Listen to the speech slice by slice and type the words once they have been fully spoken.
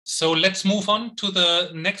So let's move on to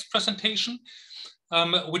the next presentation,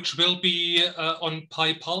 which will be on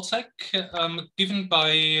PyPulseq, given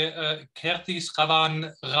by Kerti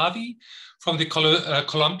Sravan Ravi from the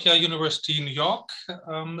Columbia University in New York.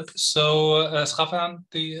 Sravan,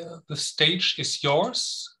 the stage is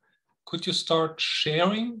yours. Could you start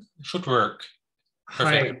sharing? It should work.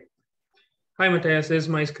 Perfect. Hi, Matthias. Is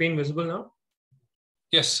my screen visible now?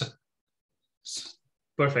 Yes.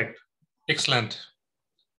 Perfect. Excellent.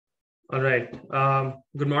 All right.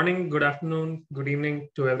 Good morning, good afternoon, good evening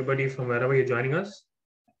to everybody from wherever you're joining us.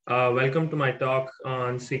 Welcome to my talk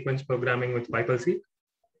on sequence programming with PyPulseq.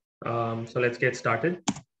 So let's get started.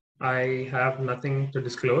 I have nothing to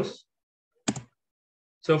disclose.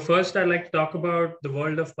 So first, I'd like to talk about the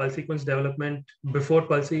world of pulse sequence development before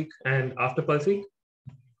PulseQ and after PulseQ.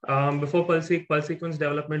 Before PulseQ, pulse sequence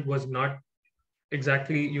development was not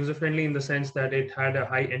exactly user-friendly in the sense that it had a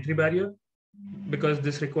high entry barrier, because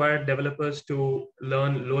this required developers to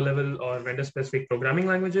learn low-level or vendor-specific programming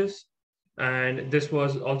languages. And this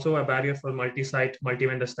was also a barrier for multi-site,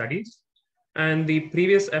 multi-vendor studies. And the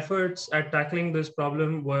previous efforts at tackling this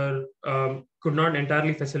problem were could not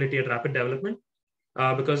entirely facilitate rapid development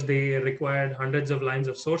because they required hundreds of lines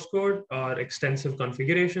of source code or extensive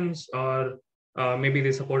configurations, or maybe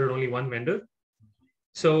they supported only one vendor.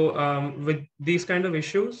 So with these kind of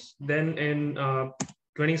issues, then in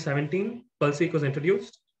 2017, PulseQ was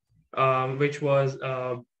introduced, which was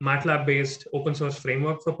a MATLAB-based open source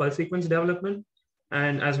framework for pulse sequence development.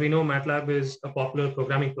 And as we know, MATLAB is a popular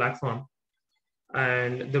programming platform.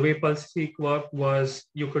 And the way PulseQ worked was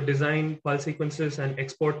you could design pulse sequences and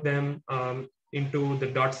export them into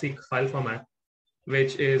the .seq file format,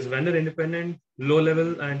 which is vendor independent, low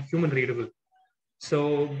level, and human readable.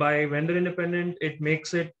 So by vendor independent, it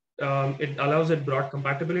makes it, it allows it broad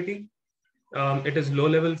compatibility. It is low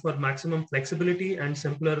level for maximum flexibility and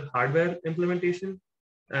simpler hardware implementation.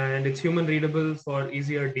 And it's human readable for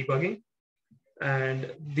easier debugging.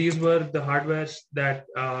 And these were the hardwares that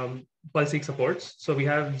PulseQ supports. So we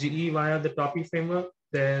have GE via the TOPI framework,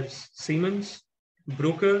 there's Siemens,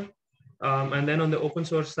 Bruker, and then on the open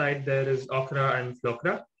source side, there is Okra and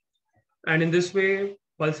Flokra. And in this way,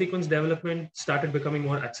 pulse sequence development started becoming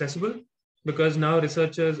more accessible because now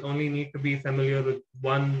researchers only need to be familiar with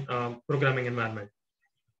one programming environment.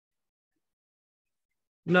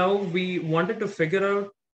 Now we wanted to figure out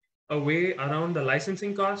a way around the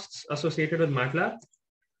licensing costs associated with MATLAB,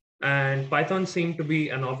 and Python seemed to be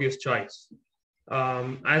an obvious choice.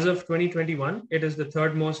 As of 2021, it is the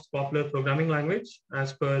third most popular programming language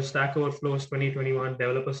as per Stack Overflow's 2021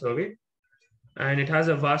 developer survey. And it has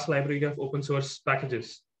a vast library of open source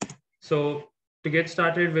packages. So to get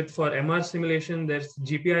started with, for MR simulation, there's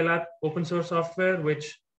GPI Lab open source software,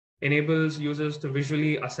 which enables users to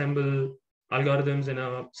visually assemble algorithms in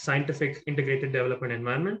a scientific integrated development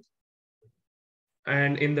environment.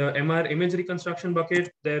 And in the MR image reconstruction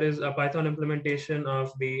bucket, there is a Python implementation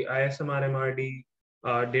of the ISMR-MRD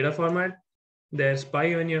data format. There's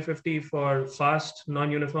PyONU50 for fast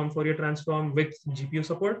non-uniform Fourier transform with GPU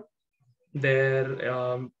support.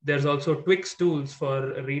 There's also Twix tools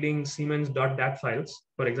for reading Siemens.dat files,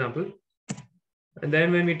 for example. And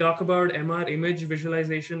then when we talk about MR image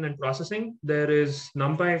visualization and processing, there is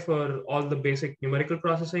NumPy for all the basic numerical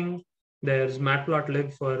processing. There's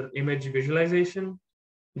Matplotlib for image visualization.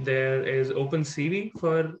 There is OpenCV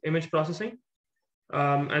for image processing.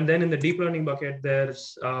 And then in the deep learning bucket,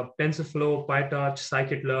 there's TensorFlow, PyTorch,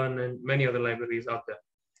 scikit-learn, and many other libraries out there.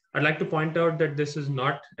 I'd like to point out that this is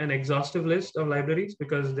not an exhaustive list of libraries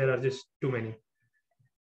because there are just too many.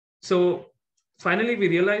 So finally, we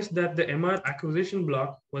realized that the MR acquisition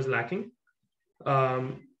block was lacking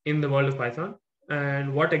in the world of Python.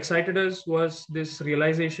 And what excited us was this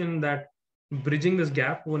realization that bridging this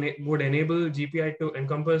gap would enable GPI to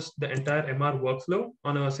encompass the entire MR workflow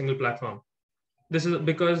on a single platform. This is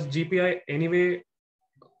because GPI anyway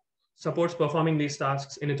supports performing these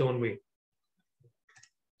tasks in its own way.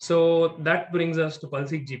 So that brings us to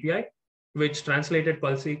PulseQ GPI, which translated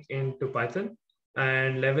PulseQ into Python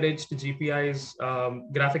and leveraged GPI's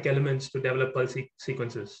graphic elements to develop PulseQ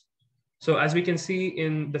sequences. So as we can see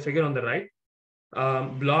in the figure on the right,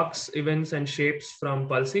 blocks, events, and shapes from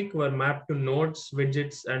PulseQ were mapped to nodes,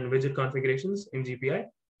 widgets, and widget configurations in GPI.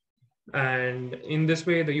 And in this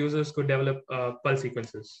way, the users could develop pulse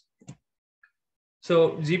sequences.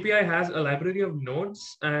 So GPI has a library of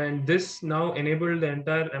nodes, and this now enabled the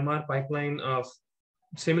entire MR pipeline of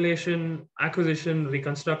simulation, acquisition,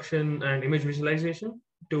 reconstruction, and image visualization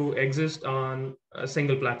to exist on a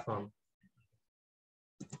single platform.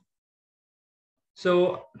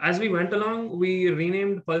 So as we went along, we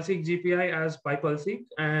renamed PulseQ GPI as PyPulseq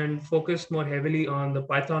and focused more heavily on the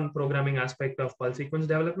Python programming aspect of pulse sequence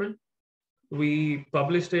development. We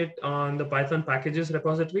published it on the Python packages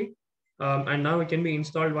repository, and now it can be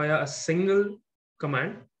installed via a single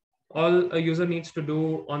command. All a user needs to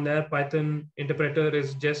do on their Python interpreter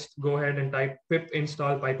is just go ahead and type pip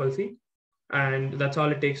install PyPulseq, and that's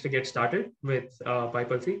all it takes to get started with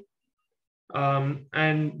PyPulseq.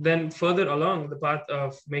 And then further along the path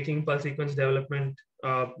of making pulse sequence development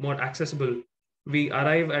more accessible, we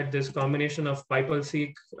arrive at this combination of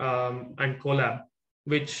PyPulseq and Colab,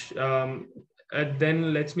 which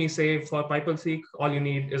then lets me say for PyPulseq, all you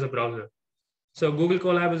need is a browser. So Google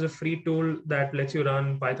Colab is a free tool that lets you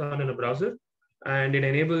run Python in a browser, and it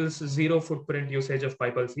enables zero footprint usage of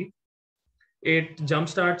PyPulseq. It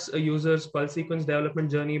jumpstarts a user's pulse sequence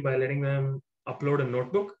development journey by letting them upload a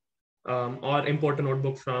notebook or import a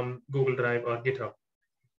notebook from Google Drive or GitHub.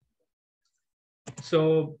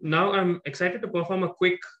 So now I'm excited to perform a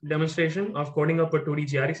quick demonstration of coding up a 2D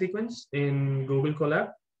GRE sequence in Google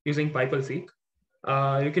Colab using PyPulseq.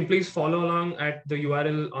 You can please follow along at the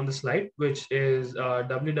URL on the slide, which is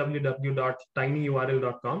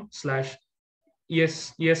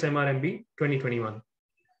www.tinyurl.com/ESMRMB2021.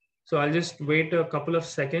 So I'll just wait a couple of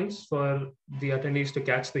seconds for the attendees to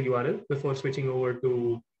catch the URL before switching over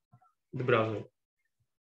to the browser.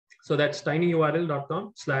 So that's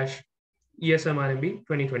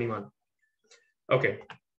tinyurl.com/ESMRMB2021. Okay,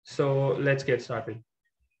 so let's get started.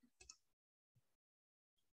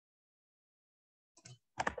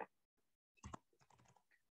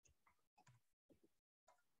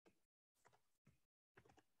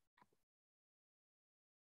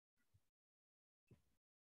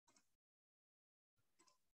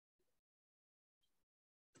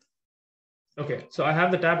 Okay, so I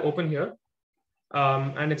have the tab open here,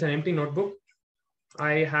 and it's an empty notebook.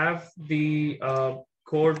 I have the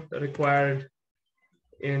code required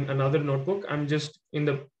in another notebook. I'm just, in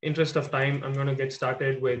the interest of time, I'm going to get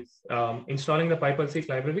started with installing the PyPulseq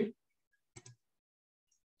library.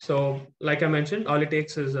 So like I mentioned, all it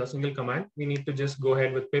takes is a single command. We need to just go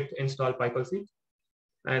ahead with pip install PyPulseq,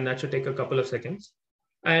 and that should take a couple of seconds.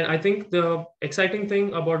 And I think the exciting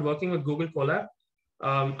thing about working with Google Colab,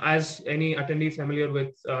 as any attendee familiar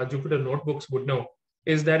with Jupyter Notebooks would know,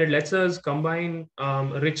 is that it lets us combine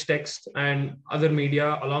rich text and other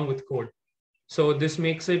media along with code. So this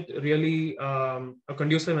makes it really a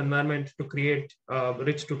conducive environment to create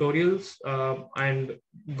rich tutorials and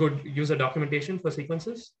good user documentation for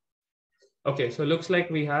sequences. Okay, so it looks like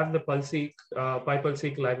we have the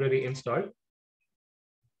PyPulseq library installed.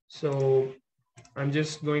 So I'm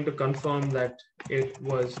just going to confirm that it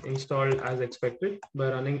was installed as expected by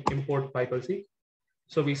running import PyPulseq.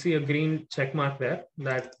 So we see a green check mark there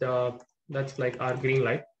that's like our green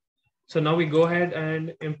light. So now we go ahead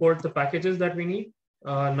and import the packages that we need.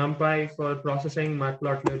 NumPy for processing,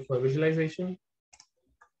 Matplotlib for visualization.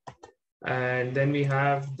 And then we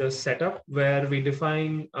have the setup where we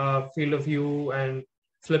define field of view and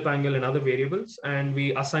flip angle and other variables, and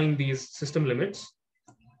we assign these system limits.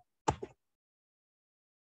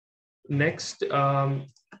 Next,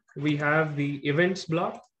 we have the events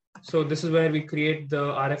block. So this is where we create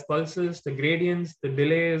the RF pulses, the gradients, the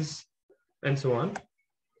delays, and so on.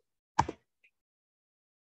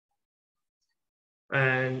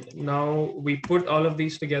 And now we put all of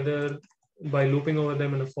these together by looping over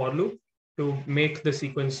them in a for loop to make the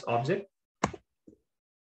sequence object.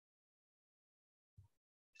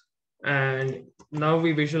 And now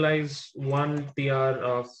we visualize 1 TR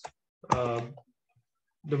of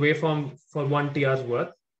the waveform for 1 TR's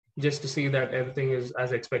worth, just to see that everything is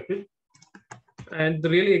as expected. And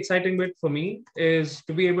the really exciting bit for me is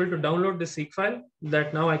to be able to download the seq file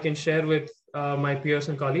that now I can share with my peers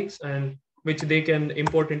and colleagues, and which they can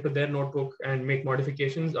import into their notebook and make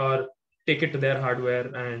modifications or take it to their hardware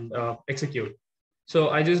and execute.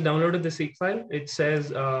 So I just downloaded the seq file. It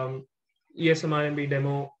says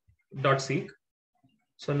esmrmbdemo.seq.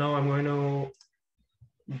 So now I'm going to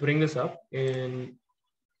bring this up in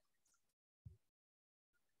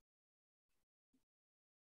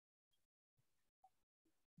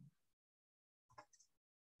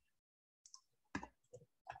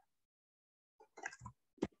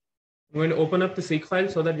I'm going to open up the seq file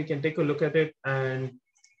so that we can take a look at it and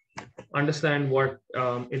understand what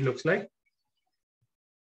it looks like.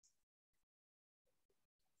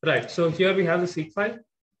 Right, so here we have the seq file,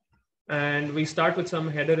 and we start with some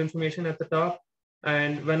header information at the top.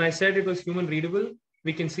 And when I said it was human readable,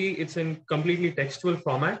 we can see it's in completely textual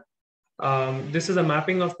format. This is a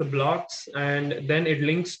mapping of the blocks, and then it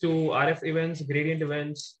links to RF events, gradient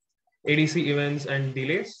events, ADC events, and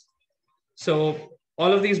delays. So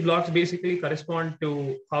all of these blocks basically correspond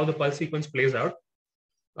to how the pulse sequence plays out.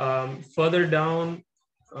 Further down,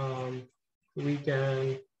 we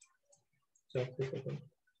can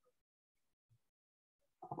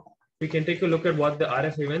take a look at what the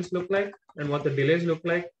RF events look like and what the delays look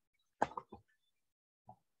like.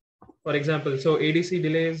 For example, so ADC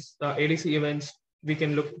delays, ADC events, we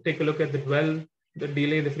can take a look at the dwell, the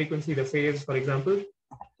delay, the frequency, the phase, for example.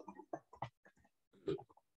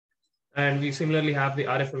 And we similarly have the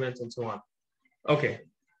RF events and so on. Okay,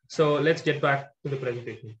 so let's get back to the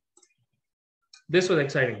presentation. This was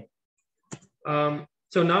exciting.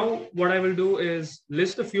 So now what I will do is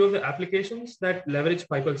list a few of the applications that leverage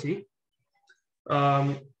PyPulseq.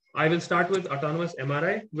 I will start with autonomous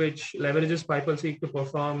MRI, which leverages PyPulseq to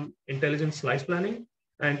perform intelligent slice planning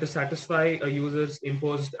and to satisfy a user's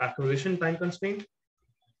imposed acquisition time constraint.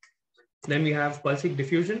 Then we have PulseQ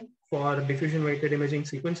diffusion for diffusion-weighted imaging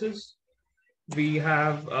sequences. We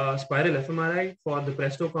have spiral fMRI for the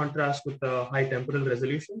presto contrast with the high temporal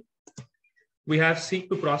resolution. We have Seq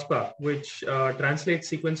to PROSPA, which translates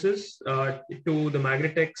sequences to the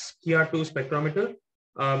Magnetic's KIA2 spectrometer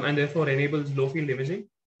and therefore enables low field imaging.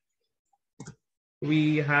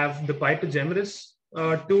 We have the Py to Gemeris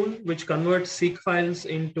tool, which converts Seq files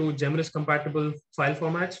into Gemeris compatible file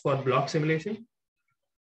formats for block simulation.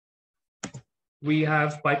 We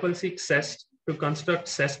have PyPulseq SEST to construct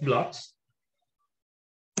SEST blocks.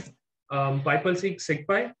 PyPulseq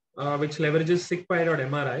SigPy, which leverages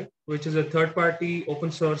sigpy.mri, which is a third-party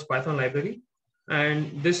open source Python library.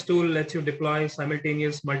 And this tool lets you deploy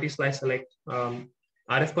simultaneous multi-slice select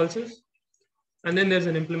RF pulses. And then there's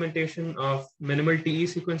an implementation of minimal TE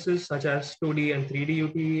sequences such as 2D and 3D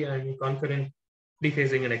UT and concurrent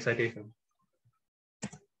dephasing and excitation.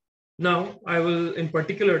 Now, I will in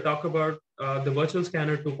particular talk about the Virtual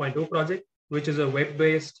Scanner 2.0 project, which is a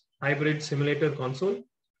web-based hybrid simulator console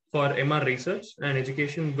for MR research and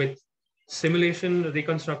education with simulation,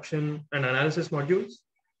 reconstruction, and analysis modules.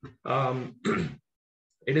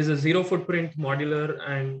 It is a zero footprint modular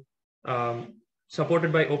and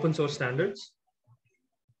supported by open source standards.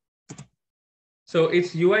 So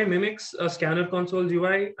its UI mimics a scanner console's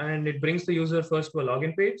UI, and it brings the user first to a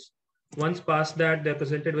login page. Once past that, they're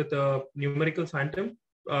presented with a numerical phantom,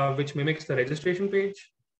 which mimics the registration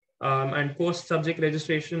page. And post subject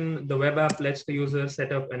registration, the web app lets the user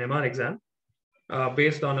set up an MR exam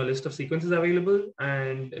based on a list of sequences available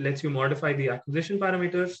and lets you modify the acquisition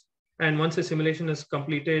parameters. And once the simulation is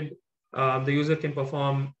completed, the user can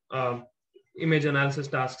perform image analysis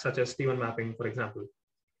tasks such as T1 mapping, for example.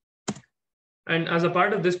 And as a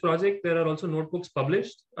part of this project, there are also notebooks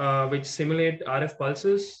published which simulate RF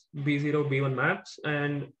pulses, B0, B1 maps,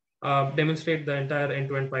 and demonstrate the entire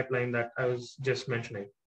end-to-end pipeline that I was just mentioning.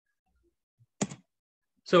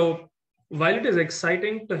 So while it is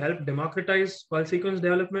exciting to help democratize pulse sequence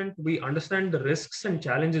development, we understand the risks and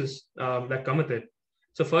challenges that come with it.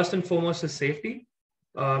 So first and foremost is safety.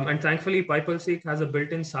 And thankfully, PyPulseq has a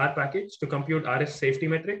built-in SAR package to compute RF safety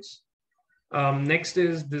metrics. Next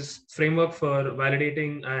is this framework for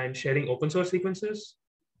validating and sharing open source sequences.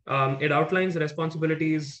 It outlines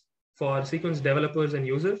responsibilities for sequence developers and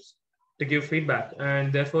users to give feedback,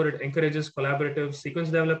 and therefore it encourages collaborative sequence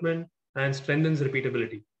development and strengthens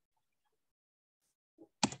repeatability.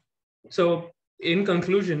 So in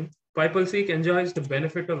conclusion, PyPulseq enjoys the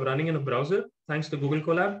benefit of running in a browser thanks to Google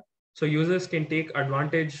Colab. So users can take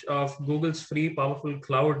advantage of Google's free powerful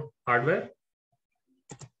cloud hardware.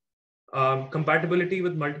 Compatibility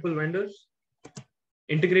with multiple vendors,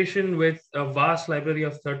 integration with a vast library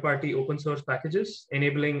of third-party open source packages,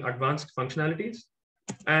 enabling advanced functionalities,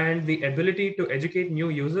 and the ability to educate new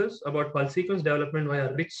users about pulse sequence development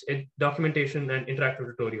via rich documentation and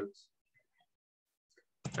interactive tutorials.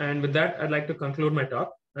 And with that, I'd like to conclude my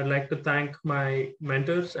talk. I'd like to thank my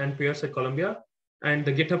mentors and peers at Columbia and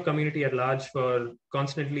the GitHub community at large for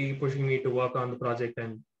constantly pushing me to work on the project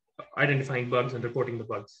and identifying bugs and reporting the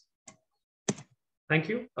bugs. Thank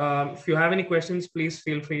you. If you have any questions, please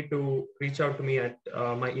feel free to reach out to me at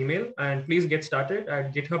my email, and please get started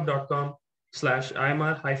at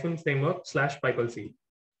github.com/imr-framework/PyPulseq.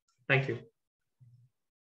 Thank you.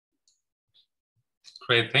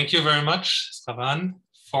 Great. Thank you very much, Sravan,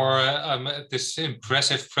 for this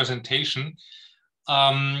impressive presentation.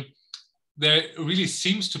 There really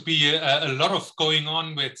seems to be a lot of going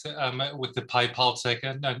on with the PyPulseq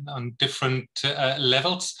and on different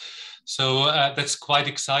levels. So that's quite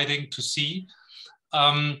exciting to see.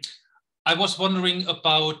 I was wondering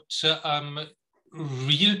about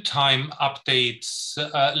real-time updates,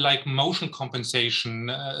 like motion compensation,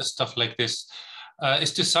 stuff like this.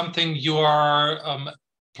 Is this something you are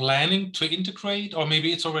planning to integrate, or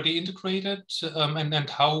maybe it's already integrated? And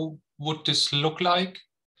how would this look like?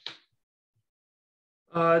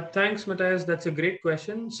 Thanks, Matthias. That's a great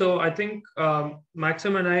question. So I think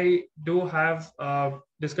Maxim and I do have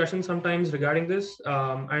discussions sometimes regarding this,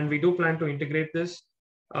 and we do plan to integrate this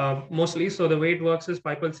mostly. So the way it works is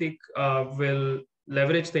PyPulseq will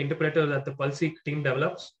leverage the interpreter that the PulseQ team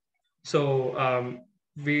develops. So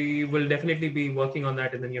we will definitely be working on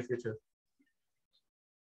that in the near future.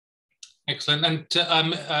 Excellent. And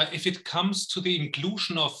if it comes to the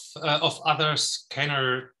inclusion of other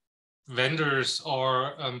scanner vendors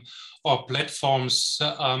or platforms,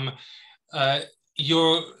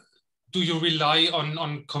 do you rely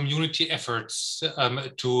on community efforts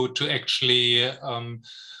to actually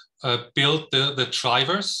build the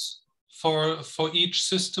drivers for each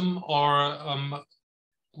system, or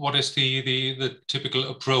what is the typical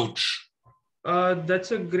approach?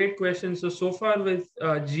 That's a great question. So far with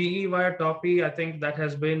GE via Toppy, I think that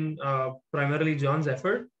has been primarily John's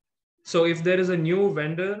effort. So if there is a new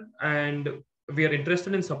vendor and we are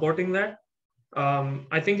interested in supporting that,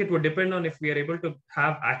 I think it would depend on if we are able to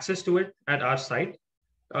have access to it at our site.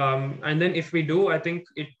 And then if we do, I think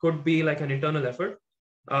it could be like an internal effort.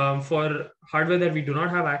 For hardware that we do not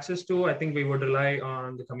have access to, I think we would rely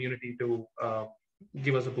on the community to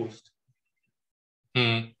give us a boost.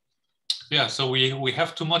 Yeah, so we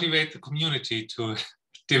have to motivate the community to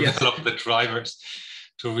develop the drivers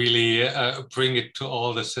to really bring it to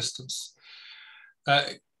all the systems.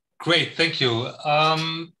 Great, thank you.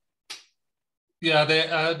 Yeah,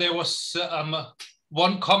 there was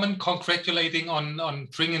one comment congratulating on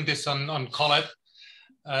bringing this on Collab.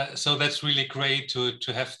 So that's really great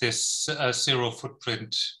to have this zero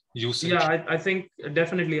footprint usage. Yeah, I think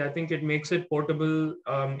definitely. I think it makes it portable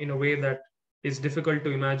in a way that is difficult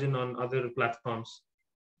to imagine on other platforms.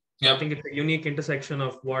 So I think it's a unique intersection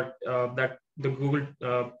of what that the Google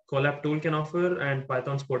Colab tool can offer and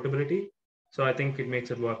Python's portability. So I think it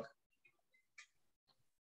makes it work.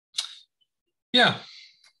 Yeah,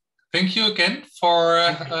 thank you again for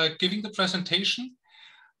giving the presentation.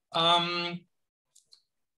 I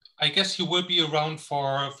guess you will be around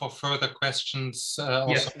for further questions.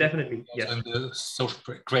 Yes, definitely. Yes. So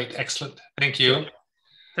great, excellent. Thank you. Sure.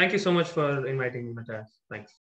 Thank you so much for inviting me, Matthias. Thanks.